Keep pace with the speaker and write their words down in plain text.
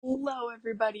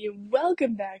everybody.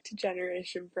 Welcome back to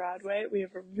Generation Broadway. We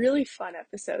have a really fun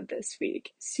episode this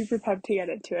week. Super pumped to get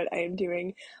into it. I am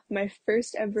doing my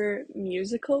first ever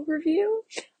musical review.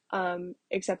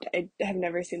 Except I have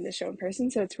never seen the show in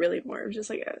person, so it's really more of just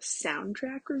like a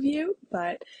soundtrack review,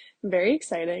 but very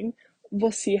exciting.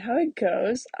 We'll see how it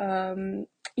goes.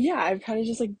 Yeah, I've kind of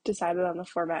just like decided on the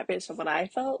format based on what I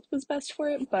felt was best for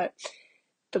it, but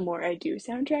the more I do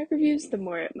soundtrack reviews, the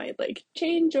more it might like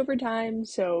change over time.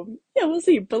 So yeah, we'll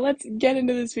see. But let's get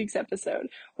into this week's episode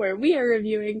where we are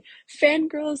reviewing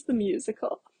Fangirls the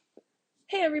Musical.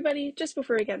 Hey everybody, just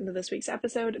before we get into this week's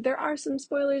episode, there are some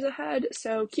spoilers ahead,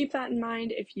 so keep that in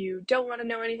mind. If you don't want to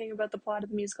know anything about the plot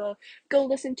of the musical, go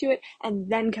listen to it and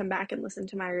then come back and listen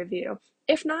to my review.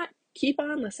 If not, keep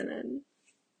on listening.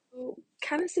 So,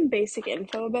 kind of some basic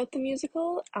info about the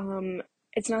musical.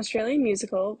 It's an Australian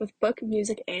musical with book,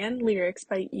 music, and lyrics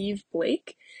by Eve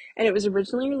Blake, and it was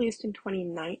originally released in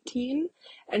 2019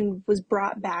 and was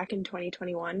brought back in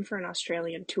 2021 for an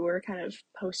Australian tour, kind of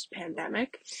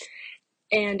post-pandemic.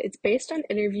 And it's based on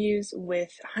interviews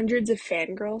with hundreds of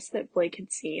fangirls that Blake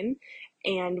had seen,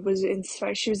 and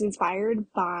she was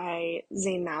inspired by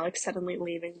Zayn Malik suddenly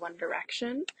leaving One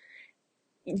Direction.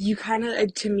 You kind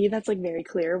of, to me, that's like very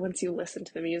clear once you listen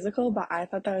to the musical, but I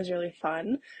thought that was really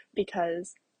fun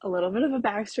because a little bit of a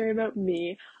backstory about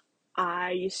me.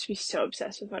 I used to be so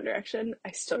obsessed with One Direction. I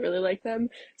still really like them.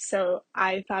 So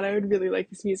I thought I would really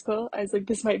like this musical. I was like,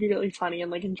 this might be really funny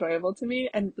and like enjoyable to me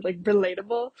and like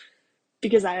relatable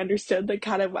because I understood like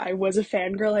kind of I was a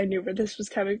fangirl. I knew where this was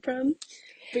coming from.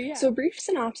 But yeah. So a brief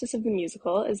synopsis of the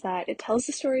musical is that it tells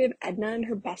the story of Edna and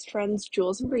her best friends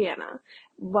Jules and Brianna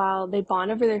while they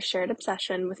bond over their shared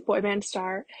obsession with boy band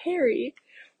star Harry.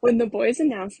 When the boys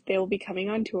announce that they will be coming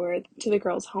on tour to the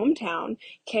girls' hometown,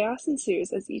 chaos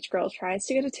ensues as each girl tries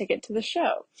to get a ticket to the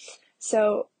show.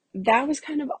 So that was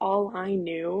kind of all I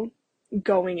knew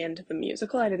going into the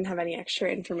musical. I didn't have any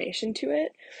extra information to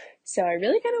it. So I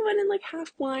really kind of went in like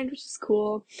half blind, which is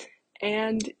cool.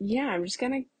 And yeah, I'm just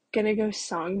gonna go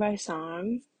song by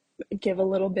song, give a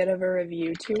little bit of a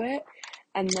review to it,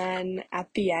 and then at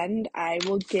the end I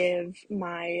will give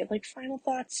my like final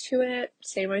thoughts to it,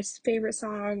 say my favorite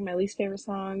song, my least favorite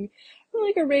song, and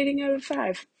like a rating out of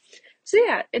 5. So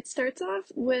yeah, it starts off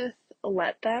with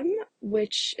Let Them,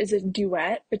 which is a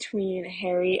duet between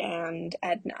Harry and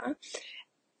Edna.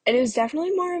 It is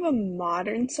definitely more of a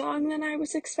modern song than I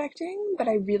was expecting, but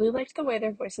I really liked the way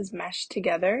their voices meshed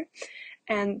together.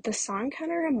 And the song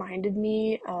kind of reminded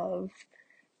me of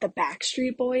the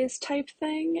Backstreet Boys type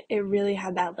thing. It really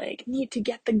had that like need to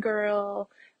get the girl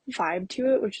vibe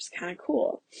to it, which is kind of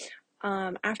cool.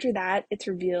 After that, it's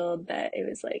revealed that it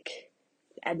was like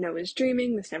Edna was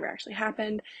dreaming, this never actually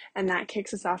happened, and that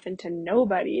kicks us off into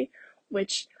Nobody,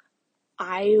 which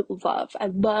I love. I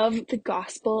love the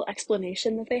gospel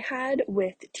explanation that they had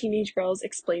with teenage girls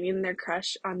explaining their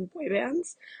crush on boy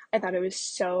bands. I thought it was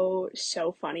so,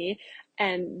 so funny.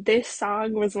 And this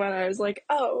song was when I was like,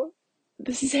 oh,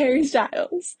 this is Harry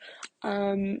Styles.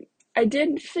 I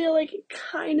did feel like it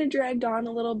kind of dragged on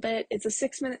a little bit. It's a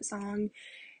 6-minute song,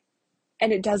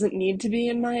 and it doesn't need to be,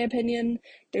 in my opinion.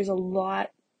 There's a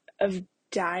lot of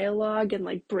dialogue and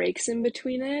like breaks in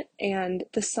between it, and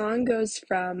the song goes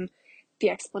from the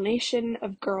explanation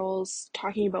of girls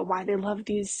talking about why they love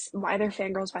why they're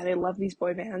fangirls, why they love these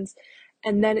boy bands,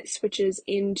 and then it switches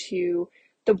into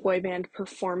the boy band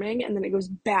performing, and then it goes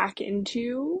back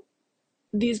into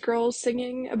these girls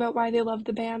singing about why they love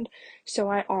the band. So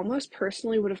I almost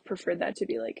personally would have preferred that to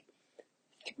be like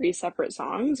 3 separate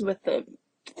songs, with the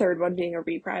third one being a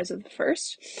reprise of the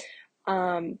first.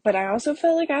 But I also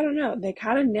felt like, I don't know, they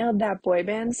kind of nailed that boy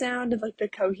band sound of like the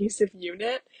cohesive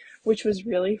unit, which was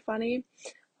really funny.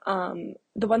 The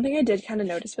one thing I did kind of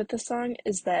notice with this song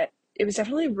is that it was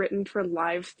definitely written for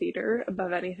live theater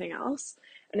above anything else.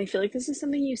 And I feel like this is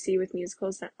something you see with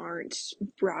musicals that aren't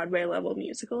Broadway level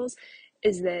musicals,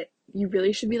 is that you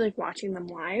really should be like watching them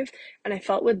live. And I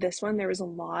felt with this one, there was a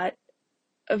lot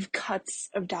of cuts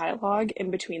of dialogue in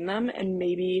between them, and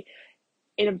maybe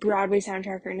in a Broadway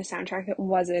soundtrack or in a soundtrack that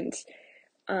wasn't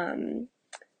um,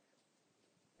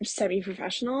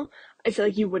 semi-professional, I feel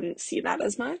like you wouldn't see that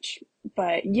as much.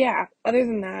 But yeah, other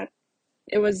than that,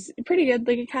 it was pretty good.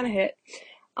 Like, it kind of hit.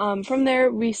 From there,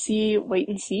 we see Wait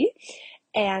and See,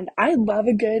 and I love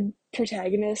a good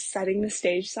protagonist setting the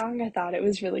stage song. I thought it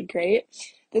was really great.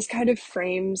 This kind of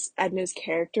frames Edna's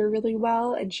character really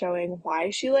well and showing why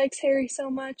she likes Harry so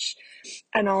much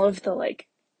and all of the like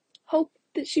hope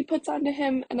that she puts onto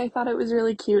him, and I thought it was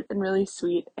really cute and really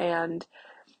sweet, and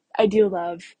I do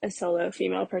love a solo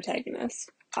female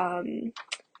protagonist.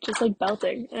 Just like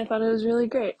belting, and I thought it was really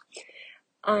great.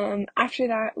 After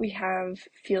that, we have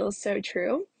Feels So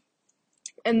True.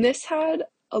 And this had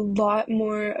a lot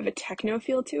more of a techno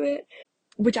feel to it,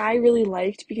 which I really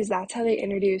liked because that's how they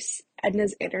introduce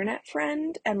Edna's internet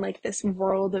friend and like this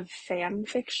world of fan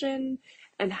fiction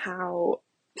and how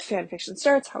fan fiction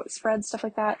starts, how it spreads, stuff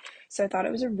like that. So I thought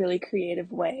it was a really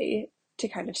creative way to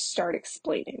kind of start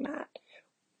explaining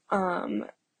that. Um,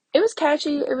 it was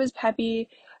catchy, it was peppy.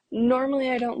 Normally,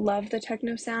 I don't love the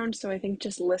techno sound, so I think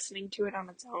just listening to it on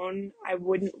its own, I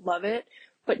wouldn't love it.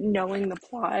 But knowing the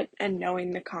plot and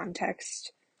knowing the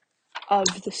context of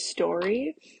the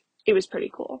story, it was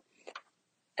pretty cool.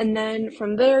 And then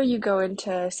from there, you go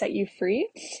into Set You Free,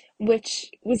 which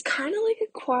was kind of like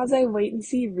a quasi wait and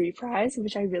see reprise,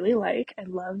 which I really like. I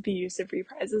love the use of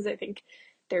reprises. I think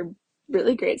they're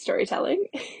really great storytelling.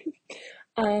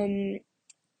 um,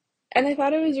 and I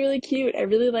thought it was really cute. I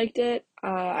really liked it.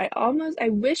 I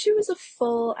wish it was a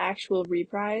full actual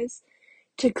reprise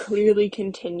to clearly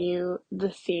continue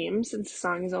the theme since the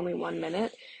song is only 1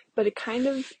 minute, but it kind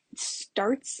of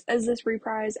starts as this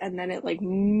reprise and then it like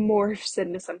morphs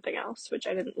into something else, which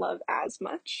I didn't love as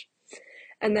much.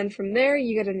 And then from there,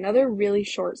 you get another really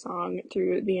short song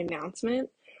through the announcement.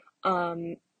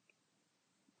 Um,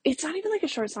 it's not even like a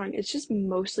short song, it's just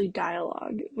mostly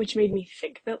dialogue, which made me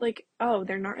think that, like, oh,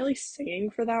 they're not really singing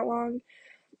for that long.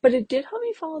 But it did help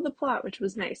me follow the plot, which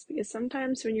was nice because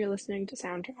sometimes when you're listening to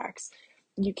soundtracks,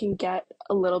 you can get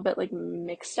a little bit like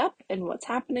mixed up in what's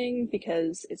happening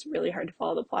because it's really hard to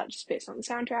follow the plot just based on the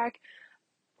soundtrack.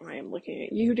 I am looking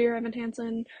at you, dear Evan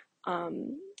Hansen.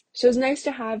 Um, so it's nice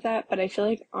to have that, but I feel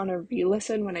like on a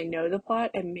re-listen when I know the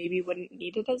plot, I maybe wouldn't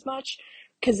need it as much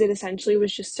because it essentially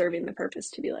was just serving the purpose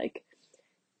to be like,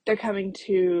 they're coming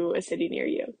to a city near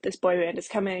you. This boy band is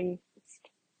coming,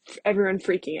 everyone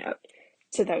freaking out.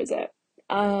 So that was it.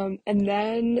 And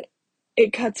then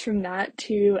it cuts from that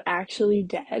to Actually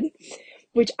Dead,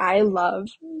 which I love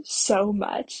so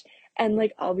much. And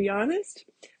like, I'll be honest,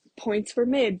 points were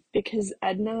made because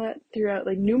Edna, throughout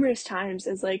like numerous times,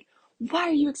 is like, why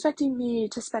are you expecting me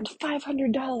to spend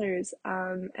 $500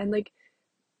 and like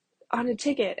on a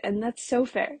ticket? And that's so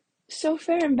fair. So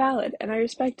fair and valid, and I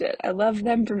respect it. I love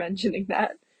them for mentioning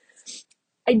that.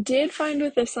 I did find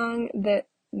with this song that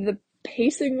the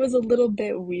pacing was a little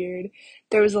bit weird.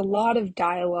 There was a lot of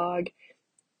dialogue,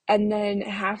 and then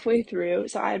halfway through,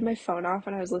 so I had my phone off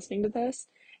when I was listening to this,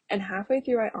 and halfway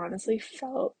through, I honestly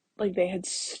felt like they had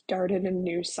started a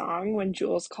new song when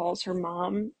Jules calls her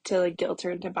mom to like guilt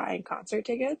her into buying concert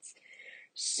tickets.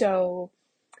 So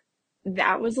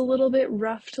that was a little bit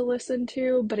rough to listen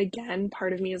to, but again,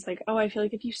 part of me is like, oh, I feel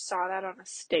like if you saw that on a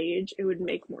stage, it would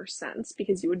make more sense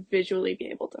because you would visually be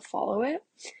able to follow it.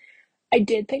 I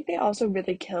did think they also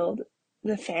really killed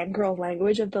the fangirl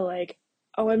language of the like,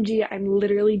 OMG, I'm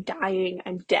literally dying,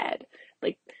 I'm dead.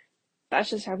 Like, that's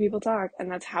just how people talk,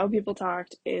 and that's how people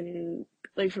talked in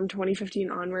like from 2015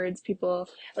 onwards. People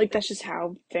like that's just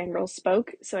how fangirls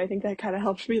spoke. So I think that kind of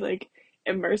helped me like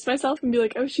immerse myself and be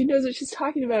like, oh, she knows what she's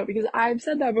talking about because I've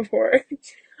said that before,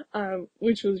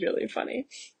 which was really funny.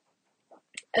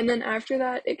 And then after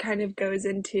that, it kind of goes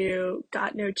into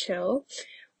Got No Chill,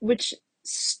 which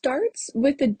starts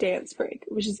with a dance break,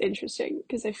 which is interesting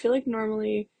because I feel like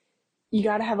normally you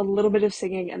got to have a little bit of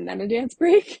singing and then a dance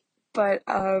break. But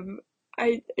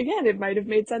I again, it might have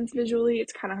made sense visually.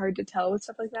 It's kind of hard to tell with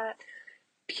stuff like that.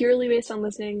 Purely based on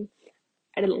listening,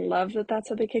 I didn't love that that's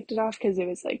how they kicked it off because it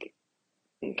was like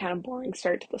kind of boring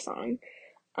start to the song.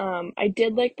 I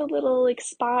did like the little like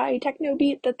spy techno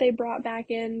beat that they brought back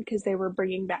in because they were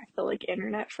bringing back the like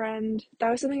internet friend. That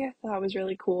was something I thought was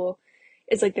really cool.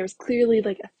 It's like there was clearly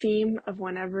like a theme of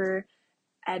whenever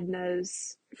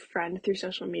Edna's friend through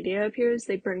social media appears,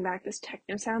 they bring back this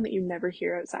techno sound that you never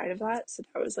hear outside of that. So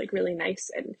that was like really nice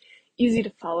and easy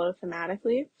to follow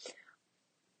thematically.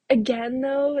 Again,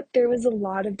 though, there was a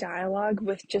lot of dialogue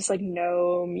with just like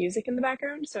no music in the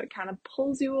background, so it kind of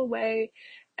pulls you away.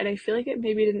 And I feel like it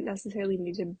maybe didn't necessarily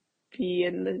need to be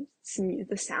in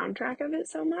the soundtrack of it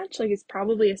so much. Like it's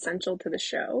probably essential to the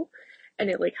show, and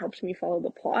it like helped me follow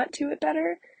the plot to it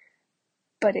better.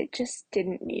 But it just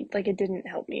didn't need like it didn't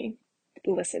help me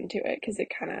listen to it because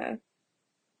it kind of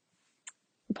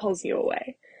pulls you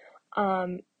away.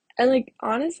 Um, and like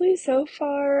honestly, so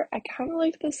far I kind of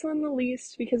like this one the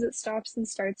least because it stops and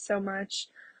starts so much.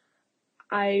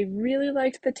 I really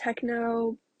liked the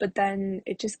techno, but then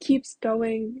it just keeps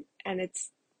going and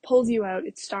it's pulls you out.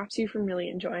 It stops you from really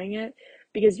enjoying it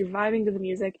because you're vibing to the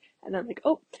music and then like,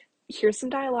 oh, here's some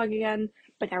dialogue again,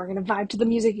 but now we're gonna vibe to the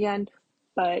music again.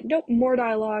 But nope, more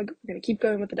dialogue. We're gonna keep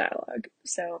going with the dialogue.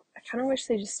 So I kind of wish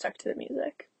they just stuck to the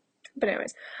music. But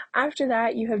anyways, after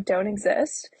that you have Don't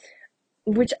Exist,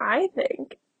 which I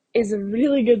think is a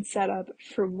really good setup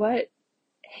for what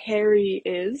Harry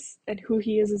is and who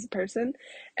he is as a person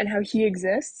and how he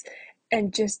exists,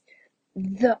 and just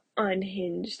the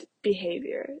unhinged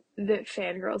behavior that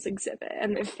fangirls exhibit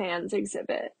and that fans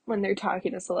exhibit when they're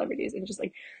talking to celebrities, and just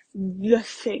like the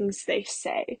things they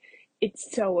say. It's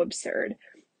so absurd.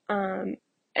 Um,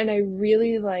 and I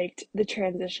really liked the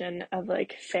transition of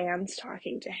like fans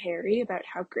talking to Harry about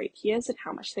how great he is and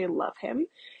how much they love him,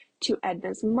 to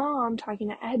Edna's mom talking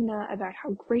to Edna about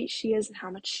how great she is and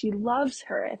how much she loves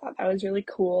her. I thought that was really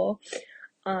cool.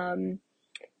 Um,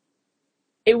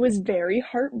 it was very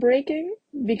heartbreaking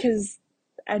because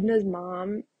Edna's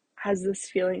mom has this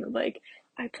feeling of like,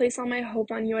 I place all my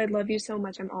hope on you. I love you so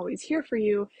much. I'm always here for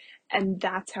you. And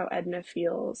that's how Edna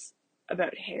feels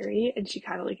about Harry. And she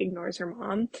kind of like ignores her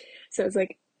mom. So it's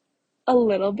like a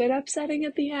little bit upsetting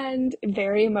at the end.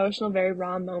 Very emotional, very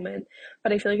raw moment.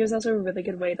 But I feel like it was also a really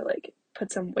good way to like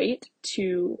put some weight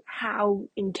to how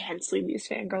intensely these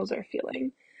fangirls are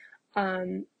feeling.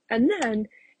 And then,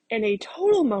 in a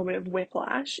total moment of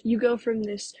whiplash, you go from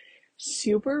this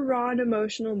super raw and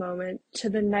emotional moment to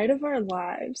the night of our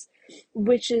lives,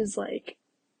 which is like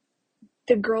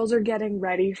the girls are getting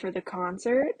ready for the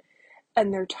concert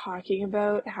and they're talking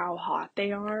about how hot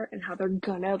they are and how they're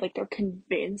gonna, like, they're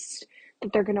convinced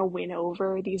that they're gonna win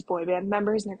over these boy band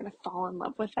members and they're gonna fall in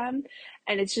love with them.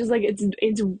 And it's just like, it's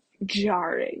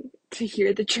jarring to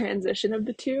hear the transition of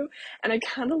the two. And I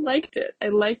kind of liked it. I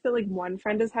liked that, like, one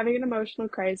friend is having an emotional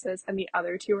crisis and the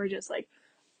other two are just like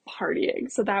partying.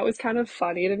 So that was kind of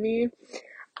funny to me.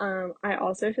 I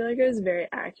also feel like it was very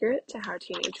accurate to how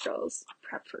teenage girls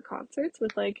prep for concerts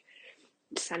with like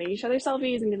sending each other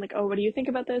selfies and being like, oh, what do you think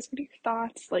about this? What are your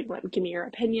thoughts? Like, give me your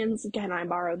opinions. Can I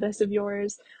borrow this of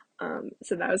yours?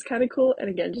 So that was kind of cool. And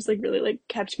again, just like really like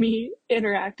kept me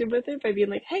interactive with it by being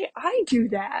like, hey, I do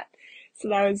that. So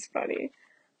that was funny.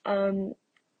 Um,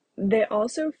 they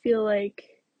also feel like,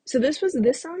 so this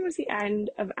song was the end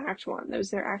of Act One. That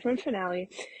was their Act One finale.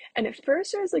 And at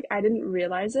first I was like, I didn't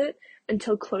realize it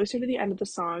until closer to the end of the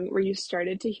song where you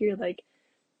started to hear like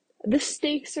the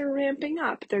stakes are ramping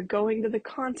up. They're going to the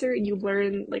concert. You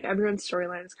learn like everyone's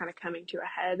storyline is kind of coming to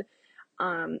a head.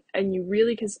 And you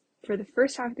really, because for the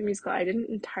first half of the musical, I didn't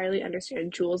entirely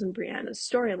understand Jules and Brianna's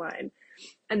storyline.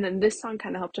 And then this song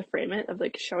kind of helped to frame it of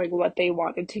like showing what they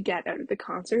wanted to get out of the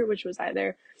concert, which was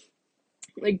either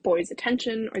like boys'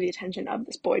 attention or the attention of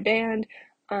this boy band.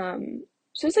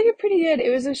 So it's like a pretty good,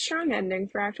 it was a strong ending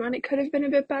for Act One. It could have been a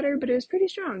bit better, but it was pretty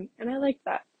strong, and I liked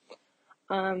that.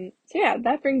 So yeah,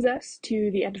 that brings us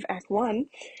to the end of Act One.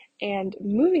 And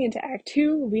moving into Act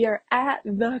Two, we are at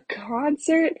the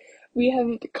concert. We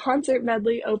have the concert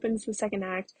medley opens the second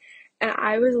act, and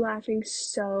I was laughing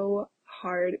so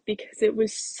hard because it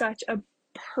was such a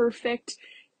perfect,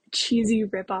 cheesy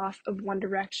ripoff of One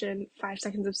Direction, 5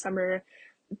 Seconds of Summer,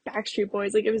 Backstreet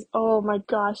Boys. Like, it was, oh my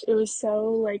gosh, it was so,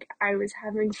 like, I was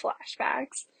having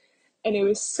flashbacks, and it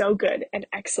was so good and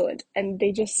excellent. And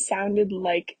they just sounded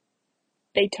like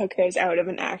they took those out of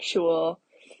an actual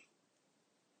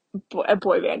a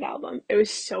boy band album. It was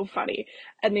so funny.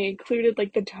 And they included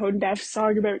like the tone deaf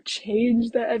song about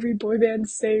change that every boy band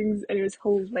sings, and it was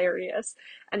hilarious.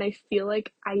 And I feel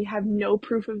like I have no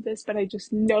proof of this, but I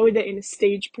just know that in a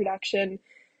stage production,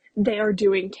 they are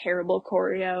doing terrible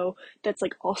choreo that's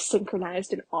like all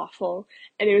synchronized and awful.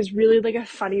 And it was really like a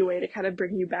funny way to kind of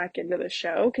bring you back into the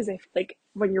show, because I feel like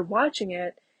when you're watching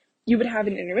it, you would have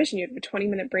an intermission, you'd have a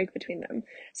 20-minute break between them.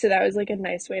 So that was like a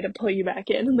nice way to pull you back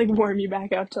in and like warm you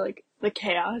back up to like the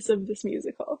chaos of this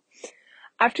musical.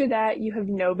 After that, you have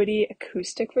Nobody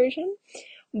acoustic version,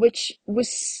 which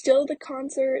was still the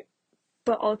concert,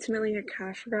 but ultimately I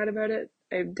kind of forgot about it.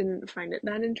 I didn't find it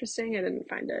that interesting. I didn't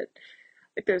find it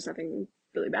like there's nothing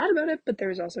really bad about it, but there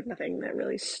was also nothing that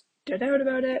really stood out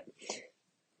about it.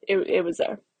 It was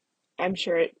there. I'm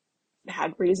sure it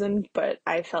had reason, but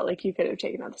I felt like you could have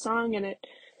taken out the song and it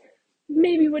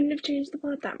maybe wouldn't have changed the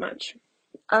plot that much.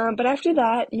 But after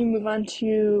that, you move on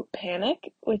to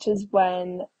Panic, which is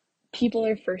when people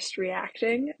are first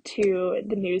reacting to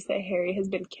the news that Harry has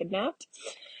been kidnapped.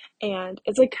 And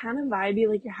it's like kind of vibey,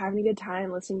 like you're having a good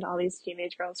time listening to all these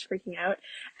teenage girls freaking out.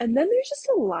 And then there's just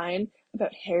a line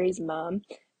about Harry's mom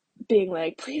being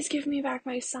like, please give me back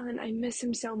my son. I miss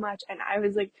him so much. And I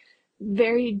was like,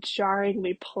 very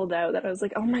jarringly pulled out that I was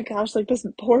like, oh my gosh, like this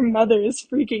poor mother is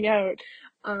freaking out.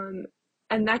 Um,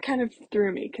 and that kind of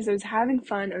threw me because I was having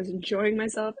fun, I was enjoying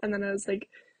myself, and then I was like,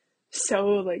 so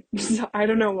like, I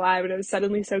don't know why, but I was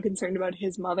suddenly so concerned about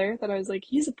his mother that I was like,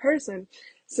 he's a person.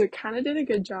 So it kind of did a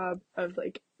good job of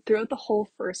like, throughout the whole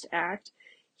first act,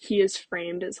 he is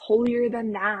framed as holier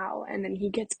than thou, and then he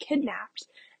gets kidnapped,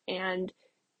 and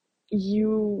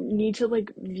you need to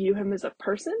like view him as a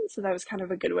person. So that was kind of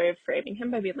a good way of framing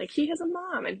him by being like, he has a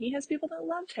mom and he has people that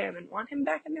love him and want him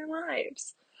back in their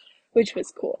lives, which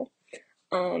was cool.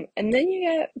 And then you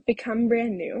get Become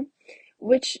Brand New,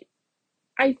 which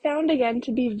I found again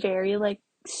to be very like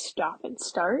stop and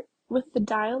start with the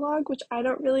dialogue, which I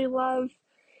don't really love.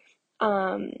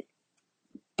 Um,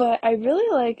 but I really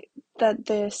like that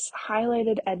this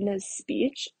highlighted Edna's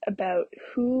speech about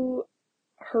who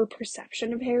her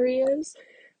perception of Harry is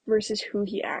versus who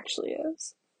he actually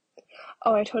is.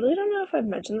 Oh, I totally don't know if I've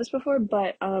mentioned this before,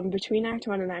 but between Act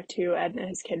 1 and Act 2, Edna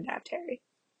has kidnapped Harry.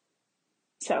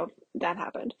 So that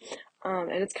happened.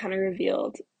 And it's kind of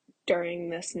revealed during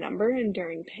this number and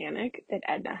during Panic that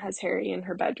Edna has Harry in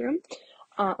her bedroom.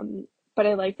 But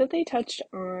I like that they touched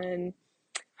on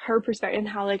her perspective and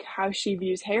how like how she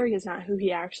views Harry is not who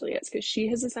he actually is, because she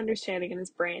has this understanding in his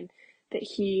brain that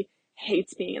he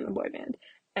hates being in the boy band,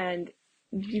 and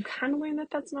you kind of learn that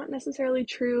that's not necessarily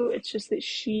true. It's just that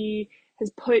she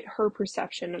has put her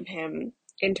perception of him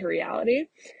into reality.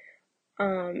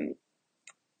 Um,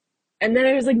 and then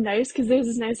it was like nice because there's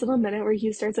this nice little minute where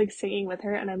he starts like singing with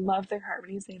her, and I love their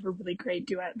harmonies. They have a really great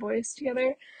duet voice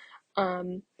together.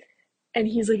 Um, and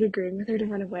he's like agreeing with her to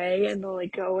run away, and they'll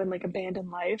like go and like abandon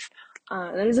life.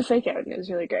 And it was a fake out, and it was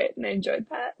really great, and I enjoyed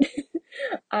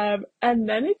that. And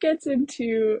then it gets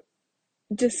into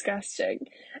Disgusting,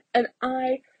 and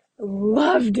I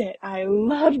loved it. I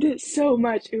loved it so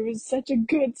much. It was such a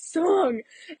good song.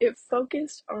 It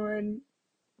focused on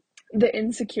the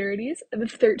insecurities of the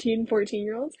 13, 14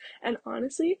 year olds, and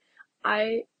honestly,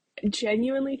 I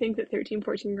genuinely think that 13,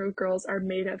 14 year old girls are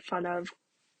made fun of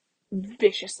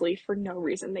viciously for no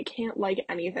reason. They can't like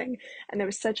anything. And there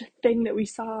was such a thing that we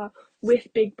saw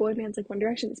with big boy bands like One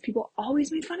Direction is people always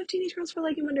made fun of teenage girls for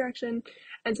liking One Direction.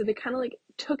 And so they kind of like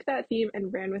took that theme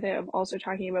and ran with it of also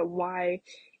talking about why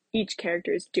each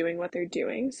character is doing what they're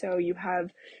doing. So you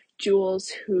have Jules,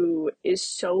 who is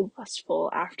so lustful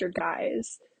after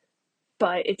guys,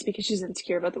 but it's because she's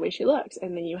insecure about the way she looks.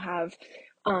 And then you have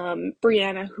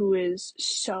Brianna, who is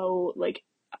so like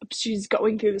she's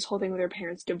going through this whole thing with her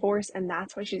parents' divorce, and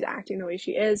that's why she's acting the way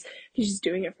she is. She's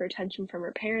doing it for attention from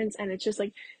her parents, and it's just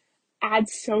like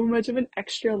adds so much of an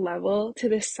extra level to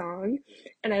this song,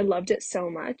 and I loved it so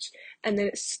much. And then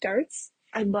it starts,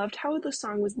 I loved how the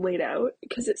song was laid out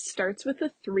because it starts with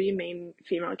the three main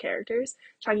female characters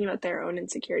talking about their own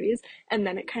insecurities, and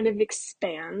then it kind of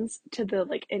expands to the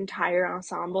like entire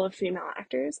ensemble of female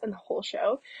actors and the whole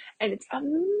show. And it's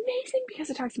amazing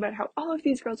because it talks about how all of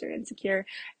these girls are insecure,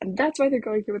 and that's why they're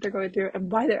going through what they're going through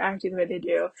and why they're acting the way they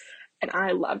do. And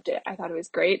I loved it. I thought it was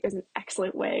great. It was an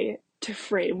excellent way to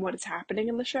frame what is happening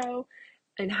in the show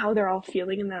and how they're all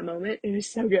feeling in that moment. It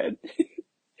was so good.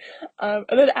 And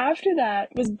then after that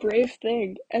was Brave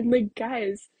Thing. And like,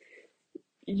 guys,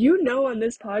 you know, on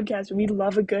this podcast, we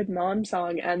love a good mom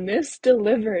song, and this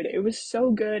delivered. It was so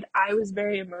good. I was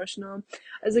very emotional.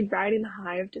 I was like riding the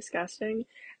high of Disgusting.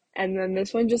 And then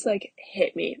this one just like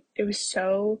hit me. It was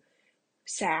so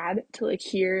sad to like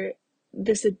hear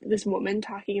this woman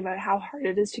talking about how hard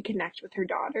it is to connect with her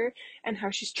daughter and how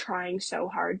she's trying so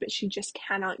hard but she just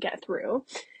cannot get through.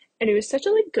 And it was such a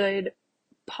like good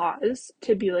pause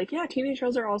to be like, yeah, teenage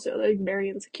girls are also like very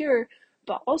insecure,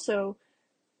 but also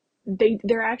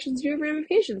their actions do have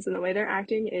ramifications, and the way they're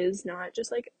acting is not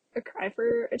just like a cry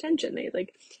for attention. They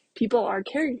like people are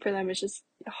caring for them. It's just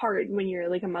hard when you're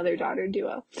like a mother-daughter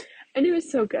duo. And it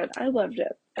was so good. I loved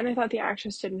it. And I thought the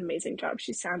actress did an amazing job.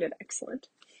 She sounded excellent.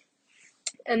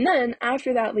 And then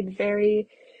after that, like very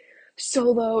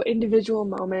solo individual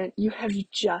moment, you have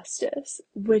Justice,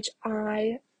 which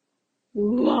I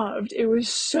loved. It was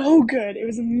so good. It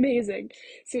was amazing.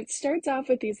 So it starts off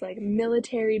with these like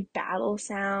military battle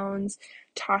sounds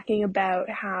talking about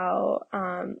how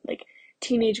like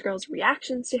teenage girls'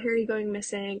 reactions to Harry going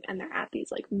missing, and they're at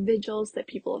these like vigils that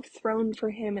people have thrown for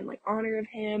him in like honor of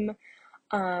him.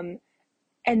 Um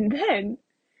and then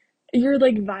you're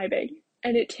like vibing,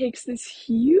 and it takes this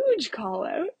huge call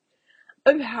out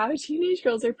of how teenage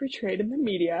girls are portrayed in the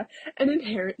media and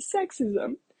inherent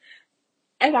sexism.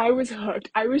 And I was hooked.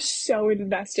 I was so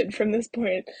invested from this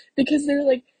point because they're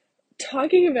like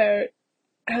talking about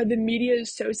how the media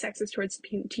is so sexist towards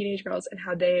teenage girls and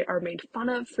how they are made fun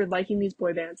of for liking these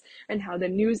boy bands, and how the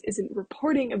news isn't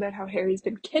reporting about how Harry's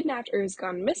been kidnapped or has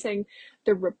gone missing.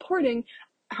 They're reporting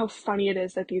how funny it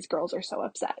is that these girls are so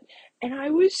upset. And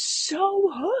I was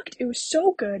so hooked. It was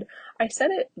so good. I said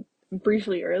it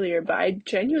briefly earlier, but I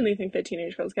genuinely think that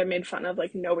teenage girls get made fun of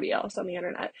like nobody else on the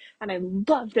internet. And I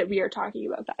love that we are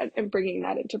talking about that and bringing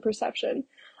that into perception.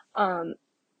 Um,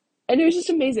 and it was just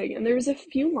amazing. And there was a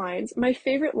few lines. My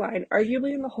favorite line,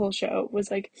 arguably in the whole show,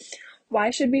 was like,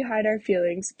 "Why should we hide our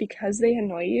feelings? Because they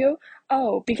annoy you?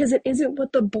 Oh, because it isn't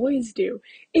what the boys do."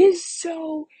 It is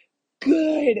so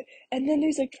good. And then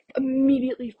there's like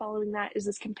immediately following that is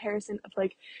this comparison of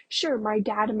like, sure, my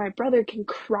dad and my brother can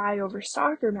cry over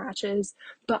soccer matches,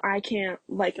 but I can't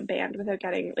like a band without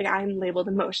getting like I'm labeled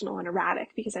emotional and erratic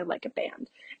because I like a band.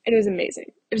 And it was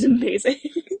amazing. It was amazing.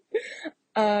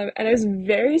 And I was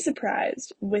very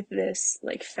surprised with this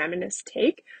like feminist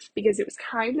take because it was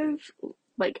kind of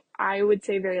like I would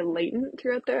say very latent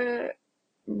throughout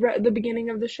the beginning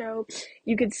of the show.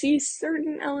 You could see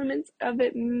certain elements of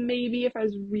it maybe if I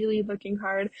was really looking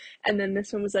hard, and then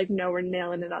this one was like, no, we're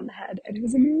nailing it on the head, and it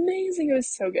was amazing. It was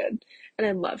so good, and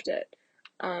I loved it.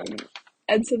 Um,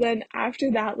 and so then after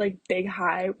that like big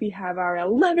high, we have our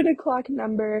 11 o'clock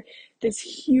number, this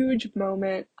huge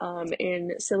moment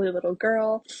in Silly Little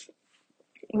Girl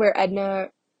where Edna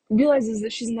realizes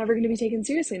that she's never going to be taken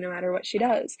seriously no matter what she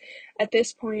does. At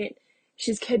this point,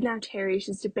 she's kidnapped Harry.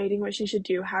 She's debating what she should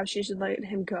do, how she should let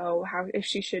him go, how if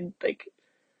she should like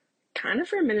kind of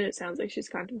for a minute it sounds like she's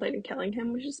contemplating killing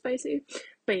him, which is spicy.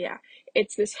 But yeah,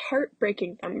 it's this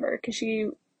heartbreaking number because she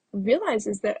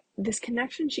realizes that this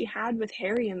connection she had with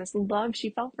Harry and this love she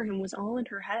felt for him was all in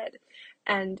her head.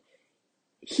 And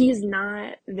he's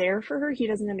not there for her. He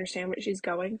doesn't understand what she's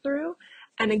going through.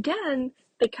 And again,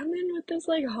 they come in with this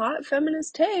like hot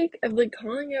feminist take of like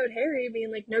calling out Harry,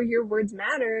 being like, no, your words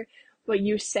matter. What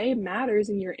you say matters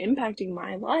and you're impacting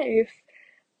my life.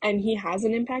 And he has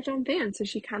an impact on fans. So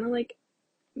she kind of like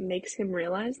makes him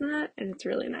realize that. And it's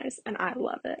really nice. And I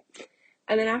love it.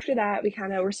 And then after that, we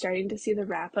kind of were starting to see the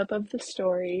wrap up of the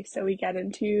story. So we get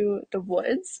into the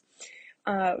woods,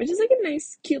 which is like a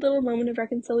nice, cute little moment of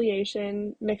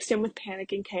reconciliation mixed in with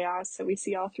panic and chaos. So we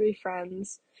see all three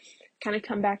friends kind of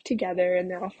come back together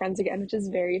and they're all friends again, which is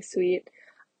very sweet.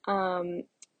 Um,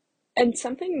 and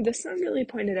something, this song really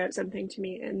pointed out something to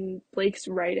me in Blake's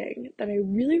writing that I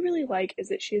really, really like is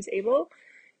that she is able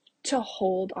to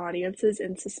hold audiences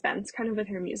in suspense kind of with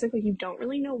her music. Like you don't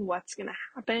really know what's going to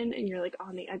happen and you're like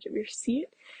on the edge of your seat.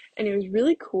 And it was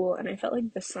really cool. And I felt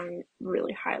like this song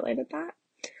really highlighted that.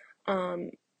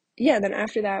 Um, yeah, then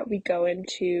after that, we go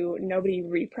into Nobody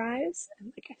Reprise.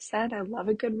 And like I said, I love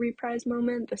a good reprise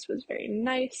moment. This was very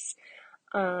nice.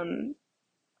 Um,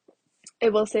 I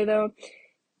will say though,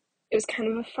 it was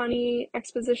kind of a funny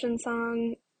exposition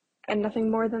song and nothing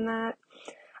more than that.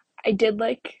 I did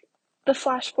like the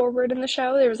flash forward in the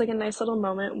show. There was like a nice little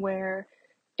moment where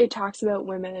it talks about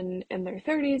women in their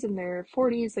 30s and their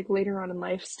 40s, like later on in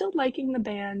life, still liking the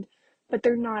band, but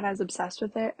they're not as obsessed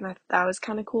with it. And I thought that was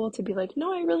kind of cool to be like,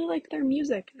 no, I really like their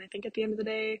music. And I think at the end of the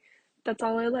day, that's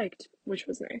all I liked, which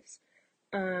was nice.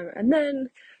 And then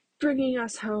bringing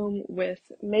us home with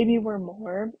Maybe We're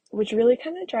More, which really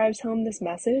kind of drives home this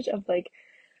message of like,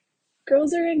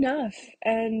 girls are enough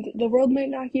and the world might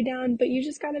knock you down, but you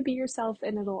just gotta be yourself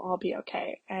and it'll all be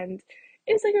okay. And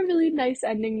it's like a really nice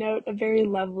ending note, a very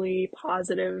lovely,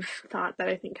 positive thought that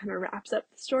I think kind of wraps up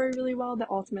the story really well. That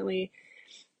ultimately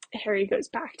Harry goes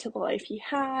back to the life he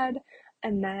had,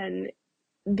 and then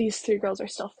these three girls are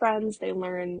still friends. They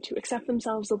learn to accept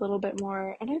themselves a little bit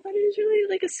more, and I thought it was really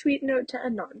like a sweet note to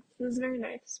end on. It was very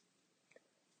nice.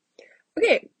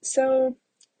 Okay, so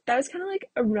that was kind of like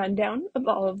a rundown of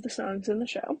all of the songs in the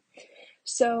show.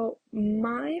 So,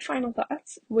 my final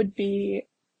thoughts would be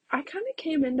I kind of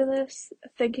came into this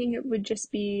thinking it would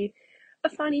just be a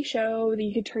funny show that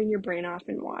you could turn your brain off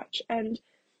and watch. And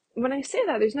when I say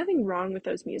that, there's nothing wrong with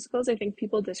those musicals. I think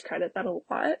people discredit that a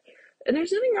lot. And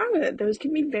there's nothing wrong with it. Those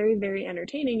can be very, very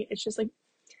entertaining. It's just like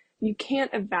you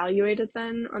can't evaluate it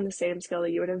then on the same scale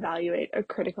that you would evaluate a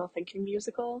critical thinking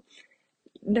musical.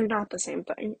 They're not the same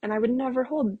thing. And I would never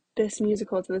hold this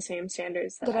musical to the same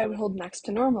standards that I would hold Next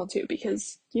to Normal to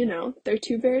because, they're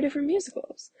two very different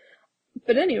musicals.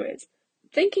 But, anyways,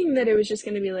 thinking that it was just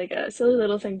going to be like a silly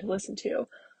little thing to listen to,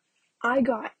 I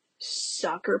got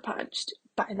sucker punched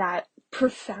by that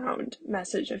profound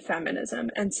message of feminism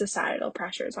and societal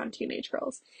pressures on teenage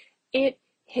girls. It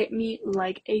hit me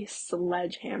like a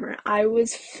sledgehammer. I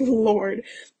was floored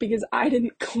because I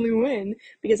didn't clue in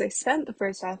because I spent the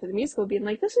first half of the musical being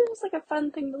like, this is just like a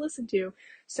fun thing to listen to.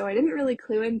 So I didn't really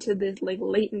clue into the like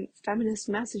latent feminist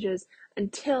messages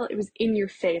until it was in your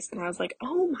face and I was like,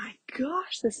 oh my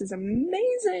gosh, this is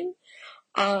amazing.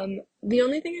 The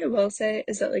only thing I will say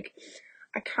is that like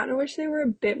I kind of wish they were a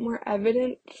bit more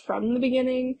evident from the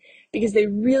beginning because they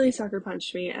really sucker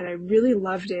punched me and I really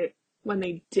loved it when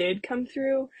they did come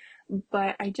through.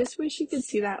 But I just wish you could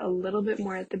see that a little bit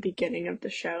more at the beginning of the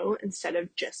show instead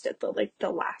of just at the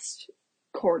last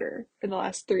quarter or the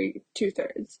last two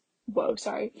thirds. Whoa,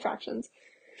 sorry, fractions.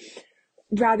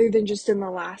 Rather than just in the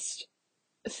last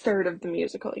third of the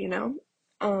musical, you know?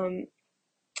 Um,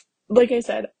 like I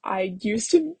said, I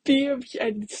used to be,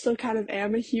 I still kind of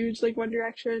am a huge like One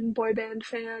Direction boy band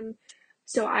fan.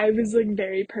 So I was like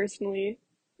very personally,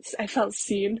 I felt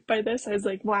seen by this. I was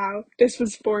like, wow, this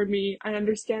was for me. I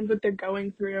understand what they're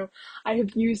going through. I have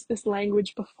used this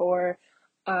language before.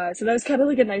 So that was kind of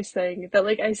like a nice thing that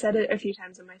like I said it a few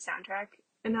times in my soundtrack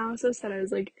analysis that I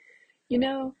was like, you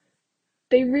know,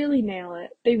 they really nail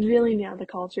it. They really nail the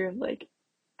culture of like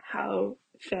how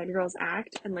fangirls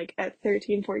act and like at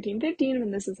 13, 14, 15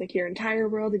 when this is like your entire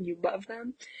world and you love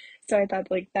them. So I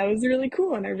thought like that was really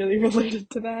cool and I really related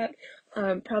to that.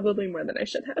 Probably more than I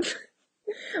should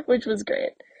have, which was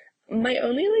great. My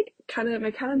only like kind of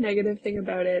negative thing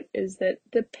about it is that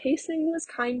the pacing was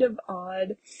kind of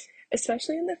odd,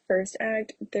 especially in the first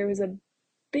act. There was a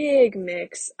big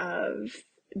mix of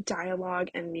dialogue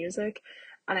and music,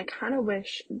 and I kind of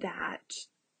wish that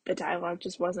the dialogue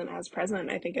just wasn't as present.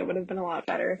 I think it would have been a lot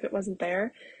better if it wasn't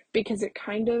there because it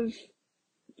kind of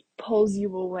pulls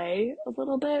you away a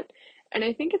little bit. And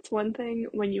I think it's one thing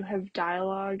when you have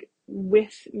dialogue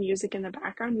with music in the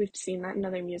background. We've seen that in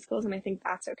other musicals, and I think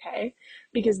that's okay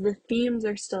because the themes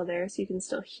are still there, so you can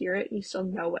still hear it, you still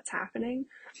know what's happening.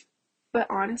 But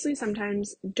honestly,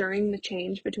 sometimes during the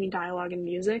change between dialogue and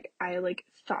music, I like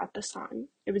thought the song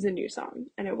it was a new song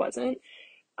and it wasn't.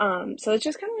 So it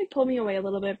just kind of like pulled me away a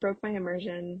little bit, broke my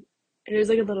immersion, and it was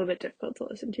like a little bit difficult to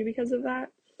listen to because of that.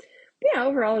 But yeah,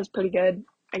 overall it was pretty good.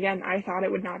 Again, I thought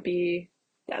it would not be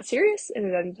that serious, and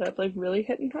it ended up like really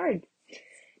hitting hard.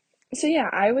 So yeah,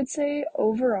 I would say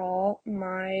overall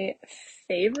my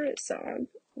favorite song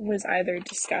was either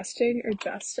Disgusting or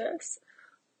Justice.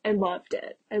 I loved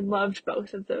it. I loved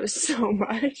both of those so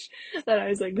much that I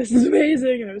was like, this is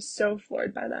amazing, and I was so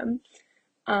floored by them.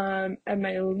 And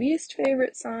my least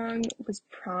favorite song was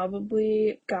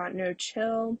probably Got No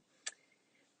Chill.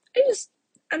 I just,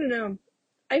 I don't know.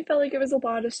 I felt like it was a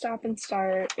lot of stop and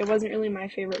start. It wasn't really my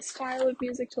favorite style of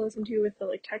music to listen to with the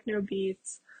like techno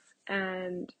beats,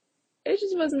 and it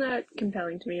just wasn't that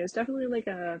compelling to me. It was definitely like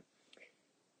a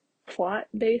plot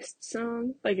based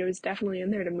song. Like it was definitely in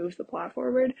there to move the plot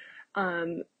forward.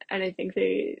 And I think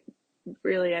they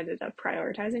really ended up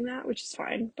prioritizing that, which is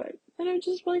fine, but it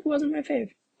just like wasn't my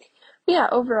fave. But yeah,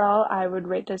 overall, I would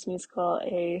rate this musical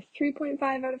a 3.5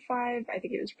 out of 5. I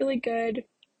think it was really good.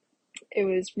 It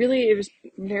was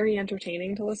very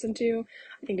entertaining to listen to.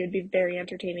 I think it would be very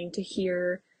entertaining to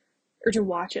hear or to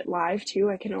watch it live too.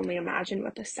 I can only imagine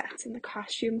what the sets and the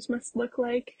costumes must look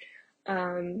like.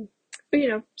 Um, but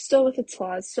still with its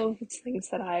flaws, still with its things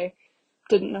that I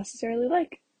didn't necessarily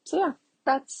like. So yeah,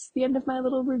 that's the end of my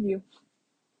little review.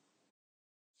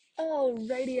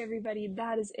 Alrighty, everybody,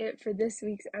 that is it for this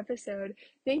week's episode.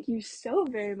 Thank you so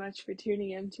very much for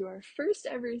tuning in to our first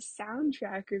ever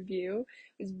soundtrack review.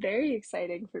 It was very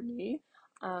exciting for me.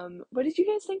 What did you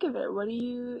guys think of it? What do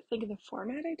you think of the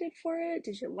format I did for it?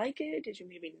 Did you like it? Did you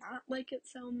maybe not like it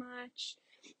so much?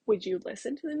 Would you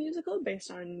listen to the musical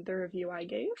based on the review I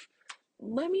gave?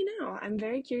 Let me know. I'm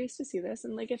very curious to see this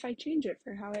and like if I change it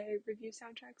for how I review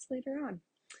soundtracks later on.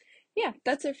 Yeah,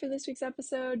 that's it for this week's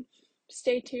episode.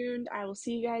 Stay tuned. I will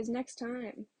see you guys next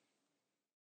time.